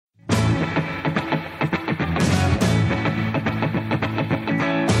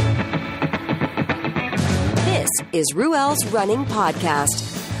is Ruel's Running Podcast,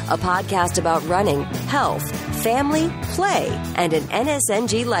 a podcast about running, health, family, play, and an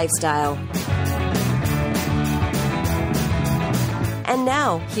NSNG lifestyle. And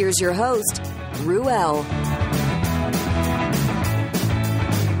now, here's your host, Ruel.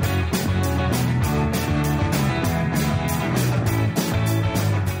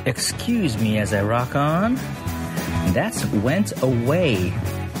 Excuse me as I rock on. That's Went Away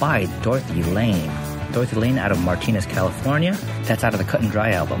by Dorothy Lane. Dorothy Lane out of Martinez, California. That's out of the Cut and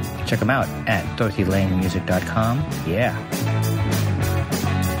Dry album. Check them out at dorothylanemusic.com. Yeah.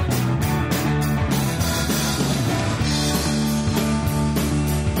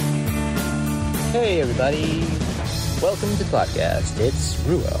 Hey everybody. Welcome to the podcast. It's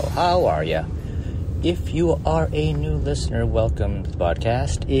Ruel. How are ya? If you are a new listener, welcome to the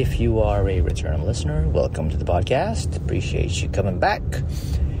podcast. If you are a return listener, welcome to the podcast. Appreciate you coming back.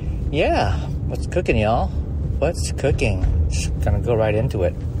 Yeah, what's cooking, y'all? What's cooking? Just gonna go right into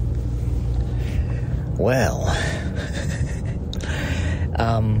it. Well,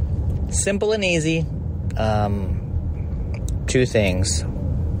 simple and easy. Two things.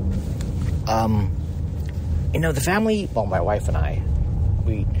 The family, my wife and I,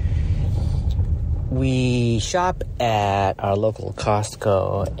 we shop at our local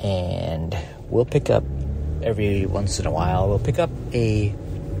Costco, and we'll pick up every once in a while. We'll pick up a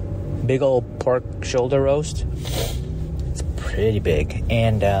big old pork shoulder roast. It's pretty big,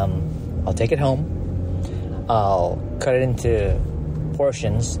 and I'll take it home. I'll cut it into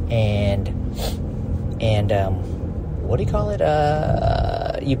portions, and what do you call it?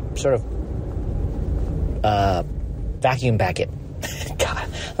 You sort of vacuum pack it. God, I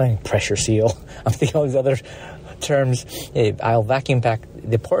think pressure seal. I'm thinking all these other terms. I'll vacuum pack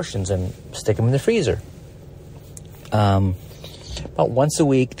the portions and stick them in the freezer. About once a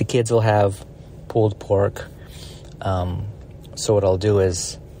week, the kids will have pulled pork. So what I'll do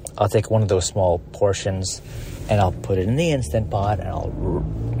is I'll take one of those small portions and I'll put it in the Instant Pot, and I'll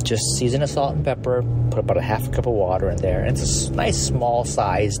just season it with salt and pepper, put about a half a cup of water in there. And it's a nice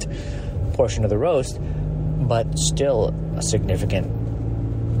small-sized portion of the roast, but still a significant.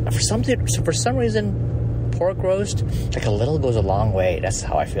 For some reason, pork roast, like a little goes a long way. That's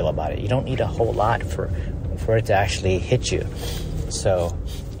how I feel about it. You don't need a whole lot for it to actually hit you. So,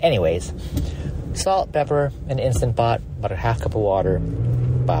 anyways, salt, pepper, an Instant Pot, about a half cup of water,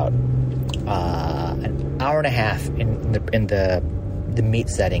 about an hour and a half in the meat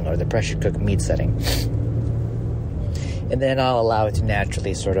setting, or the pressure cooked meat setting. And then I'll allow it to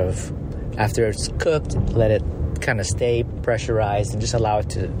naturally sort of, after it's cooked, let it kind of stay pressurized and just allow it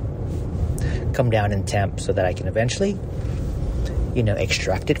to come down in temp so that I can eventually,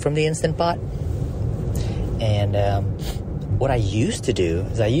 extract it from the Instant Pot. And what I used to do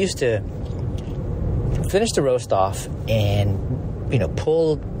is I used to finish the roast off and,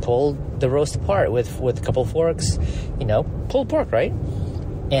 pull the roast apart with a couple of forks, pulled pork, right?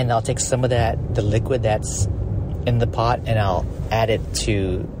 And I'll take some of the liquid that's in the pot, and I'll add it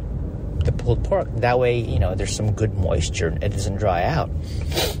to the pulled pork. That way, there's some good moisture and it doesn't dry out.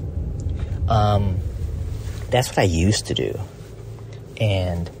 That's what I used to do.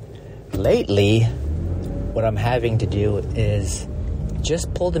 And lately, what I'm having to do is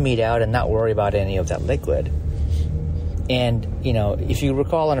just pull the meat out and not worry about any of that liquid. And, if you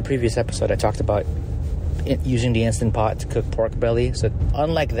recall on a previous episode, I talked about using the Instant Pot to cook pork belly. So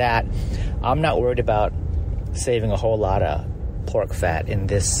unlike that, I'm not worried about saving a whole lot of pork fat in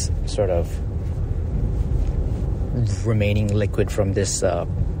this sort of remaining liquid from this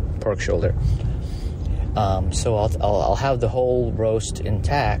pork shoulder. So I'll have the whole roast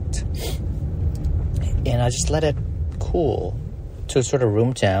intact, and I just let it cool to sort of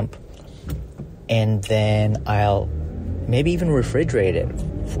room temp, and then I'll maybe even refrigerate it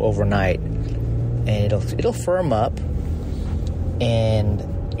overnight, and it'll firm up, and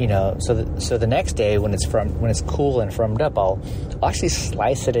so the next day when it's cool and firmed up, I'll actually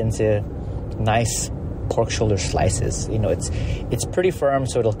slice it into nice pork shoulder slices. It's pretty firm,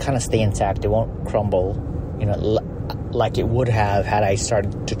 so it'll kind of stay intact. It won't crumble, like it would have had I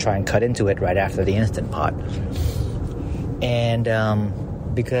started to try and cut into it right after the Instant Pot. And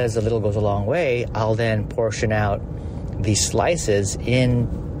because a little goes a long way, I'll then portion out these slices in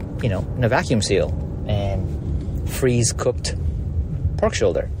a vacuum seal and freeze cooked pork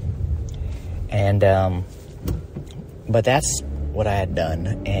shoulder. And but that's what I had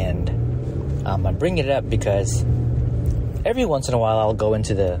done, and I'm bringing it up because every once in a while I'll go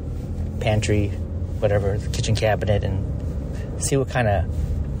into the pantry, whatever, the kitchen cabinet, and see what kind of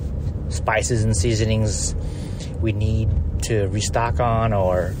spices and seasonings we need to restock on,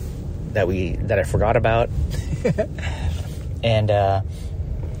 or that I forgot about. And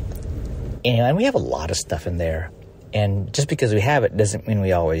and we have a lot of stuff in there. And just because we have it doesn't mean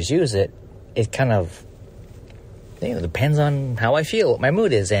we always use it. It kind of, depends on how I feel, what my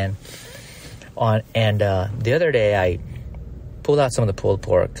mood is. And the other day I pulled out some of the pulled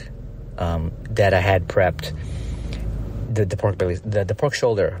pork that I had prepped. The pork belly, the pork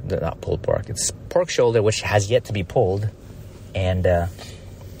shoulder, not pulled pork. It's pork shoulder, which has yet to be pulled. And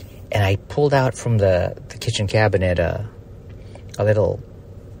I pulled out from the kitchen cabinet a little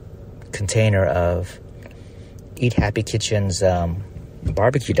container of Eat Happy Kitchen's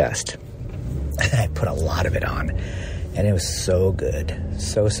barbecue dust. I put a lot of it on, and it was so good.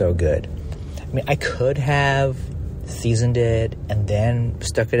 So good. I mean, I could have seasoned it and then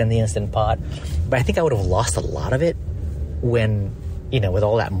stuck it in the Instant Pot, but I think I would have lost a lot of it when, with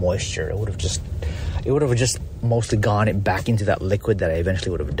all that moisture. It would have just mostly gone back into that liquid that I eventually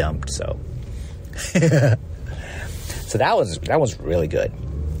would have dumped. So so that was really good.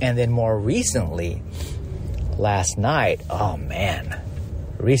 And then more recently, last night, I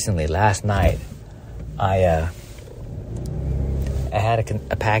had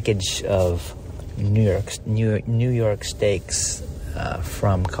a package of New York steaks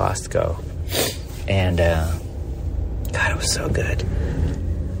from Costco, and God, it was so good.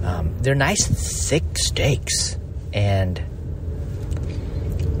 They're nice thick steaks, and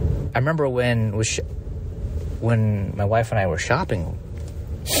I remember when my wife and I were shopping,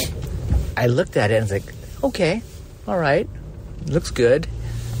 I looked at it and was like, okay, all right, looks good.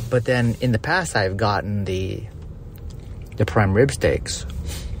 But then in the past, I've gotten the prime rib steaks,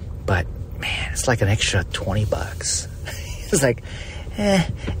 but man, it's like an extra $20. It's like,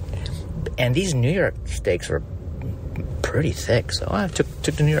 and these New York steaks were pretty thick, so I took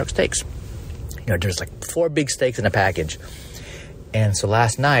the New York steaks. There's like 4 big steaks in a package, and so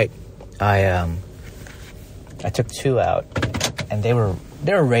last night I took 2 out, and they were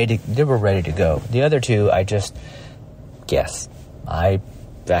ready to go. The other 2, I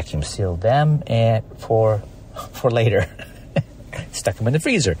vacuum sealed them and for later, stuck them in the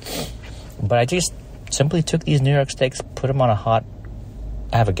freezer. But I just simply took these New York steaks, put them on I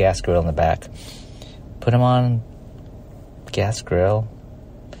have a gas grill in the back, put them on gas grill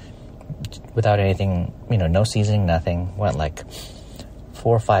without anything, no seasoning, nothing. Went like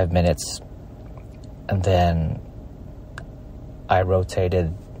 4 or 5 minutes, and then I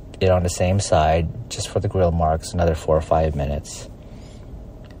rotated it on the same side just for the grill marks, another 4 or 5 minutes.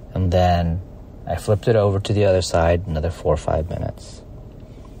 And then I flipped it over to the other side, another 4 or 5 minutes.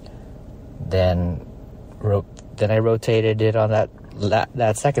 Then I rotated it on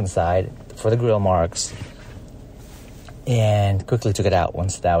that second side for the grill marks, and quickly took it out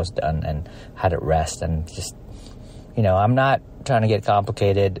once that was done and had it rest. And just, I'm not trying to get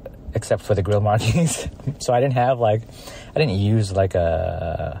complicated except for the grill markings. So I didn't use like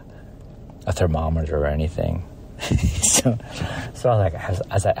a thermometer or anything. so I was like,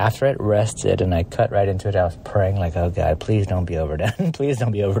 after it rested and I cut right into it, I was praying like, oh God, please don't be overdone. Please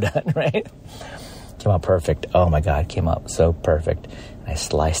don't be overdone, right? Came out perfect. Oh my God, came out so perfect. I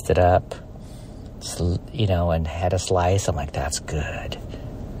sliced it up, and had a slice. I'm like, that's good.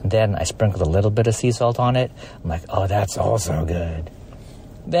 And then I sprinkled a little bit of sea salt on it. I'm like, oh, that's also good.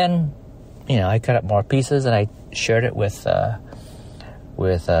 Then, I cut up more pieces and I shared it with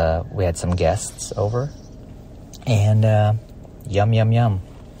we had some guests over. And yum.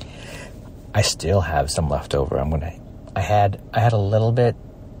 I still have some left over. I had a little bit.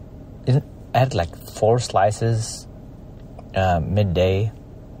 I had like 4 slices midday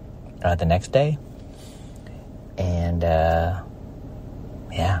the next day, and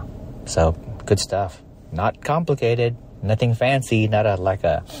so good stuff. Not complicated, nothing fancy. Not like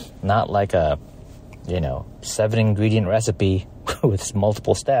a 7-ingredient recipe with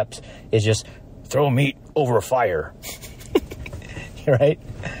multiple steps. It's just throw meat over a fire. Right?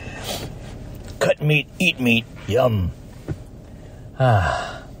 Cut meat, eat meat, yum.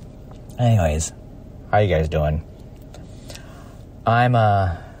 Anyways, how are you guys doing? I'm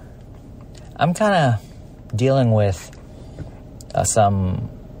kind of dealing with some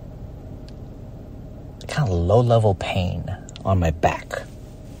kind of low-level pain on my back.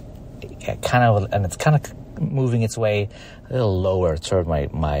 It's kind of moving its way a little lower toward my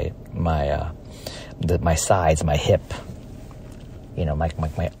sides, my hip,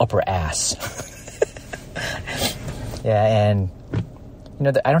 my upper ass. Yeah, and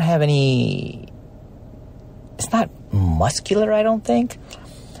I don't have any. It's not muscular, I don't think,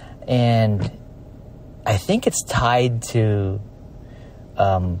 and I think it's tied to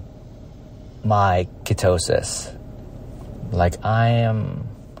my ketosis. Like I'm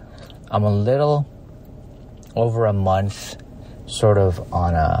a little over a month, sort of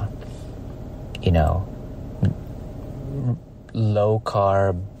on a, low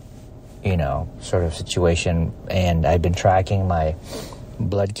carb, sort of situation. And I've been tracking my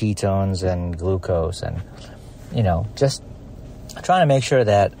blood ketones and glucose and, just trying to make sure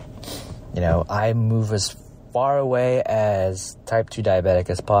that, I move as far away as type 2 diabetic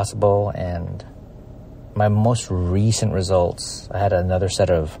as possible. And my most recent results, I had another set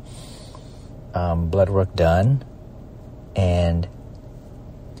of blood work done, and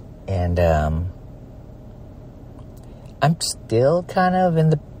I'm still kind of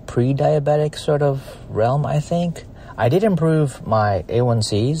in the pre-diabetic sort of realm, I think. I did improve my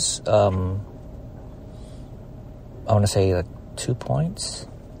A1Cs. I want to say like 2 points.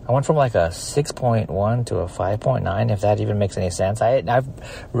 I went from like a 6.1 to a 5.9, if that even makes any sense. I've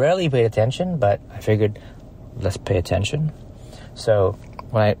rarely paid attention, but I figured let's pay attention. So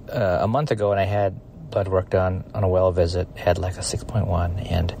when a month ago when I had blood work done on a well visit, had like a 6.1,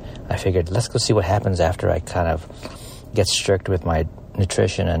 and I figured let's go see what happens after I kind of get strict with my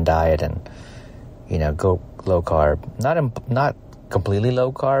nutrition and diet and, go low carb. Not completely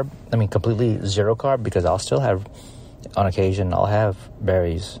low carb. I mean, completely zero carb, because I'll still have, on occasion, I'll have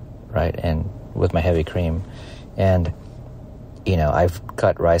berries, right? And with my heavy cream. And, I've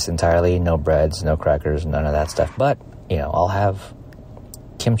cut rice entirely, no breads, no crackers, none of that stuff. But, I'll have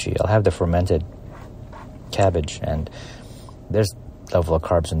kimchi. I'll have the fermented cabbage, and there's a level of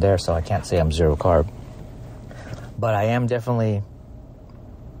carbs in there, so I can't say I'm zero carb. But I am definitely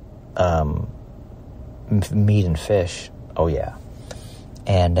meat and fish. Oh, yeah.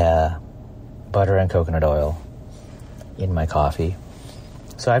 And butter and coconut oil in my coffee.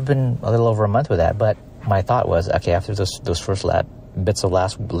 So I've been a little over a month with that. But my thought was, okay, after those first bits of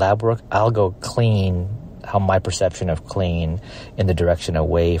lab work, I'll go clean, how my perception of clean in the direction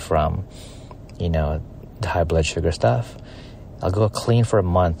away from, the high blood sugar stuff. I'll go clean for a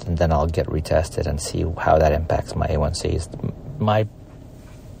month, and then I'll get retested and see how that impacts my A1Cs. My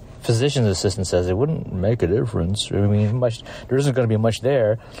physician's assistant says it wouldn't make a difference. I mean, there isn't going to be much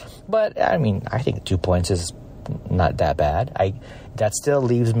there. But, I mean, I think 2 points is not that bad. That still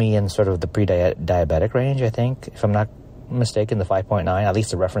leaves me in sort of the pre-diabetic range, I think. If I'm not mistaken, the 5.9, at least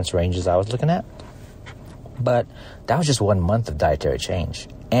the reference ranges I was looking at. But that was just 1 month of dietary change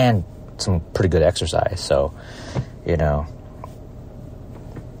and some pretty good exercise. So,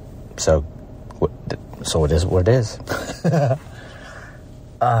 So it is what it is.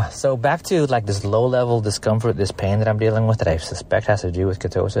 So back to like this low-level discomfort, this pain that I'm dealing with that I suspect has to do with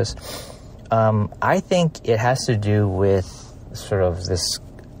ketosis. I think it has to do with sort of this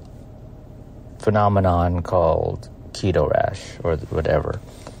phenomenon called keto rash or whatever.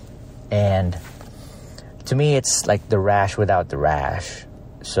 And to me, it's like the rash without the rash.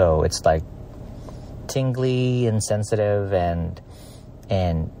 So it's like tingly and sensitive and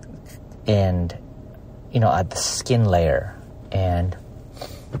at the skin layer and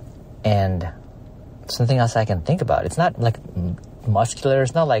something else I can think about. It's not like muscular.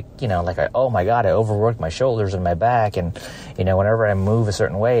 It's not like, oh my God, I overworked my shoulders and my back. And, whenever I move a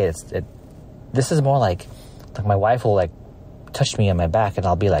certain way, this is more like my wife will like touch me on my back and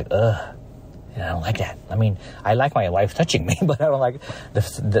I'll be like, ugh, I don't like that. I mean, I like my wife touching me, but I don't like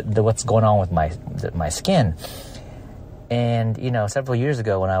the what's going on with my skin. And, several years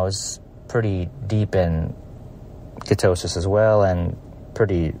ago when I was pretty deep in ketosis as well, and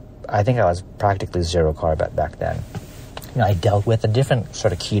I think I was practically zero carb back then. I dealt with a different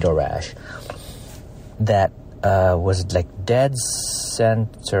sort of keto rash that was like dead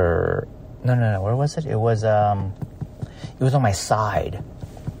center. No, where was it? It was on my side,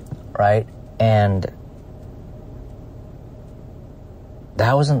 right? And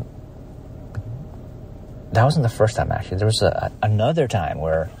that wasn't the first time, actually. There was another time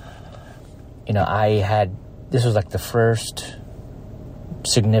where, this was like the first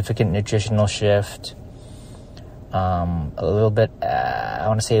significant nutritional shift. A little bit, I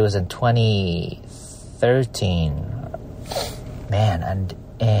want to say it was in 2013. Man,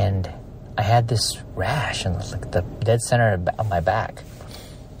 and I had this rash in like the dead center of my back.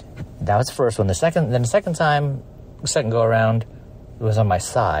 That was the first one. The second go around, it was on my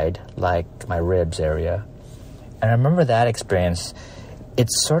side, like my ribs area. And I remember that experience. It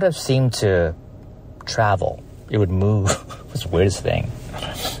sort of seemed to travel. It would move. It was the weirdest thing.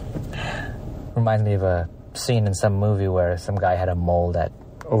 Reminds me of a scene in some movie where some guy had a mole that,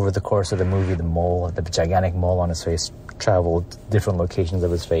 over the course of the movie, the gigantic mole on his face traveled different locations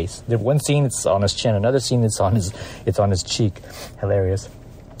of his face. One scene it's on his chin, another scene it's on his cheek. Hilarious.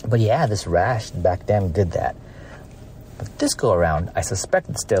 But yeah, this rash back then did that. But this go around, I suspect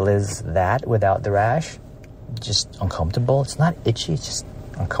it still is that without the rash. just uncomfortable. It's not itchy, it's just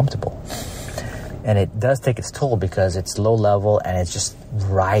uncomfortable. And it does take its toll because it's low level and it just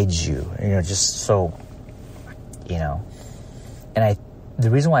rides you, just so, And the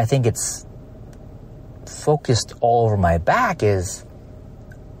reason why I think it's focused all over my back is,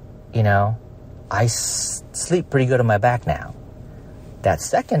 I sleep pretty good on my back now. That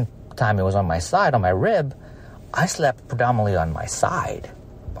second time it was on my side, on my rib, I slept predominantly on my side,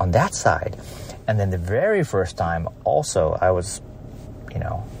 on that side. And then the very first time also I was,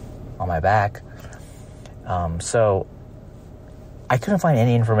 on my back. So I couldn't find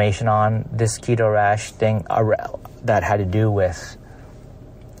any information on this keto rash thing that had to do with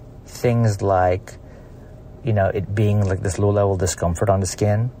things like, it being like this low-level discomfort on the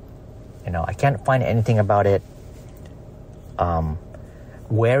skin. I can't find anything about it.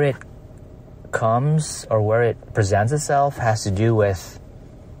 Where it comes or where it presents itself has to do with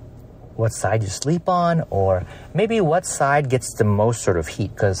what side you sleep on, or maybe what side gets the most sort of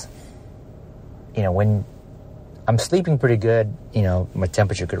heat. Because, when I'm sleeping pretty good, my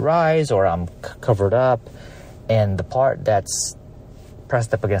temperature could rise, or I'm covered up, and the part that's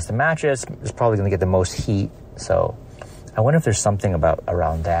pressed up against the mattress is probably going to get the most heat. So I wonder if there's something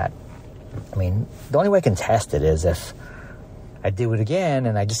around that. I mean, the only way I can test it is if I do it again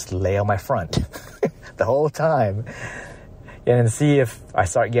and I just lay on my front the whole time and then see if I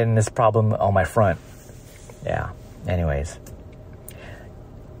start getting this problem on my front. Yeah. Anyways.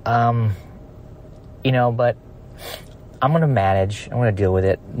 But I'm going to manage. I'm going to deal with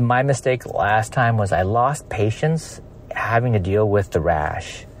it. My mistake last time was I lost patience having to deal with the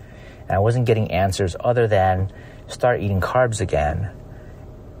rash. And I wasn't getting answers other than start eating carbs again.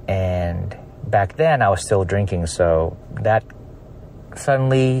 And back then I was still drinking, so that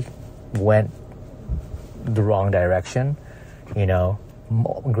suddenly went the wrong direction.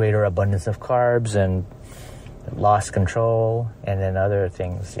 Greater abundance of carbs and lost control, and then other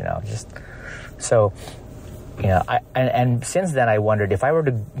things, just so, and since then I wondered if I were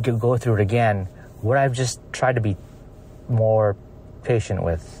to go through it again, would I just try to be more patient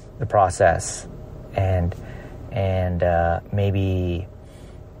with the process and maybe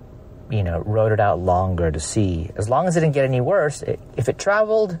wrote it out longer to see. As long as it didn't get any worse, if it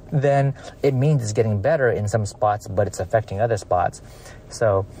traveled, then it means it's getting better in some spots, but it's affecting other spots.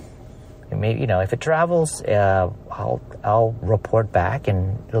 So maybe, if it travels, I'll report back,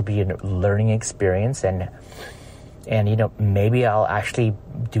 and it'll be a learning experience, and maybe I'll actually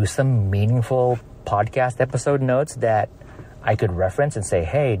do some meaningful podcast episode notes that I could reference and say,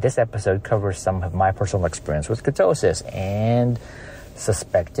 hey, this episode covers some of my personal experience with ketosis and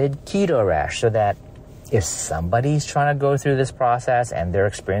suspected keto rash, so that if somebody's trying to go through this process and they're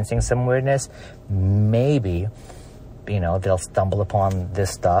experiencing some weirdness, maybe they'll stumble upon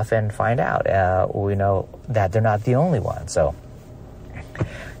this stuff and find out that they're not the only one. So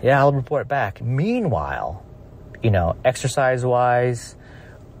I'll report back. Meanwhile, exercise wise,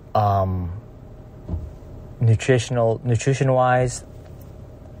 nutrition wise,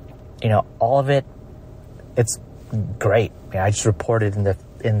 all of it, it's great. I just reported in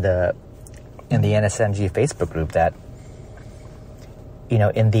the NSNG Facebook group that in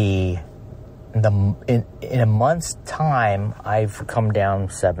a month's time I've come down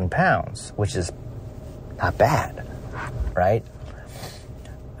 7 pounds, which is not bad, right?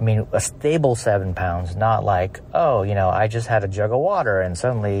 I mean, a stable 7 pounds, not like, I just had a jug of water and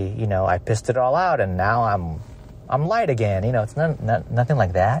suddenly, I pissed it all out and now I'm light again. It's nothing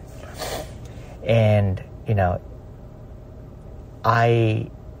like that. And,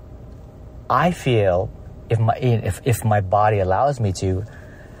 I feel if my body allows me to,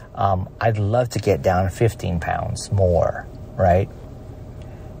 I'd love to get down 15 pounds more, right?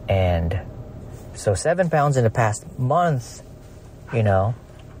 And so 7 pounds in the past month,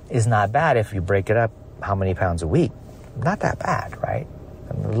 is not bad if you break it up. How many pounds a week? Not that bad, right?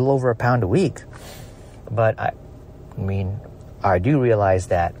 A little over a pound a week. But I do realize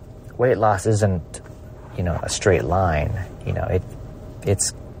that weight loss isn't, a straight line.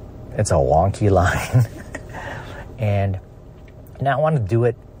 It's a wonky line. And now I want to do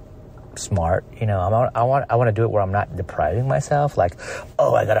it smart. I want to do it where I'm not depriving myself. Like,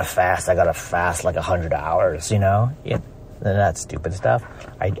 I gotta fast like 100 hours. That stupid stuff.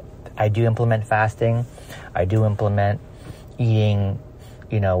 I do implement fasting. I do implement eating,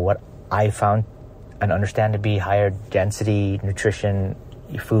 what I found and understand to be higher density nutrition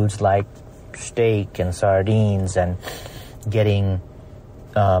foods like steak and sardines, and getting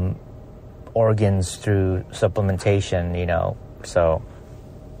organs through supplementation, so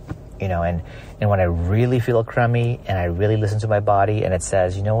and when I really feel crummy and I really listen to my body and it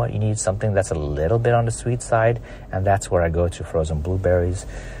says, you know what, you need something that's a little bit on the sweet side, and that's where I go to frozen blueberries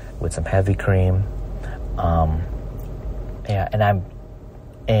with some heavy cream.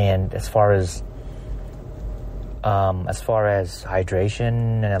 And as far as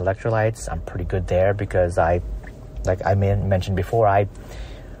hydration and electrolytes, I'm pretty good there because like I mentioned before,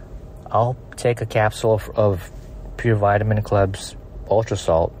 I'll take a capsule of Pure Vitamin Club's Ultra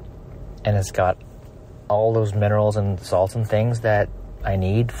Salt, and it's got all those minerals and salts and things that I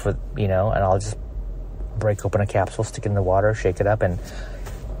need for, and I'll just break open a capsule, stick it in the water, shake it up, and,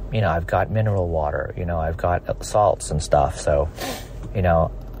 I've got mineral water, I've got salts and stuff. So,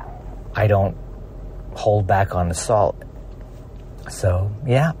 I don't hold back on the salt. So,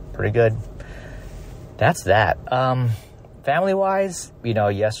 yeah, pretty good. That's that. Family-wise,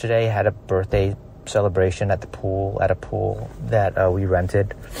 yesterday had a birthday celebration at a pool that we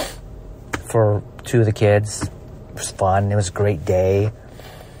rented for 2 of the kids. It was fun. It was a great day. It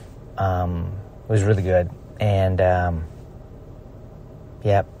was really good. And,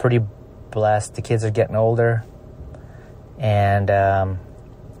 pretty blessed. The kids are getting older. And,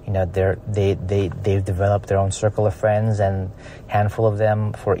 they've developed their own circle of friends, and a handful of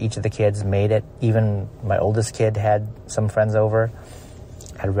them for each of the kids made it. Even my oldest kid had some friends over,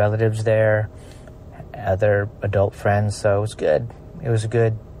 had relatives there, other adult friends. So it was good. It was a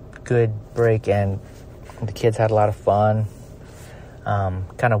good break, and the kids had a lot of fun.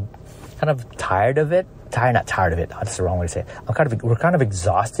 Kind of tired of it. Not tired of it. That's the wrong way to say it. We're kind of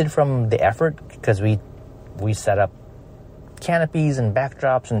exhausted from the effort because we set up canopies and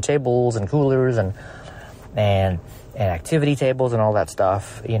backdrops and tables and coolers and activity tables and all that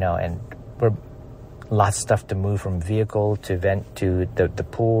stuff, and we're lots of stuff to move from vehicle to event to the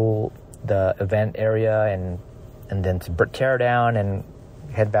pool, the event area, and then to tear down and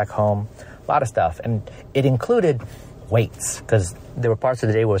head back home. A lot of stuff, and it included weights because there were parts of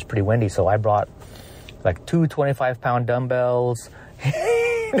the day where it was pretty windy, so I brought like 2 25-pound dumbbells,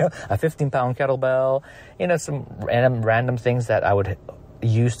 a 15-pound kettlebell, some random things that I would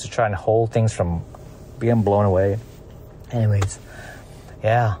use to try and hold things from being blown away. Anyways,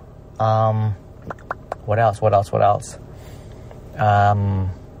 yeah. What else?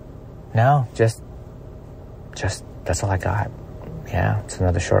 No, just that's all I got. Yeah, it's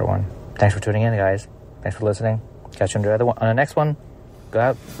another short one. Thanks for tuning in, guys. Thanks for listening. Catch you on the next one. Go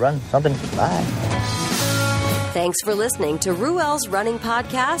out, run something. Bye. Thanks for listening to Ruel's Running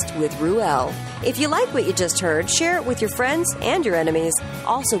Podcast with Ruel. If you like what you just heard, share it with your friends and your enemies.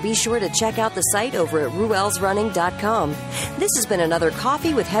 Also, be sure to check out the site over at ruelsrunning.com. This has been another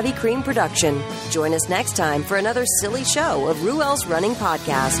Coffee with Heavy Cream production. Join us next time for another silly show of Ruel's Running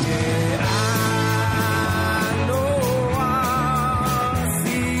Podcast.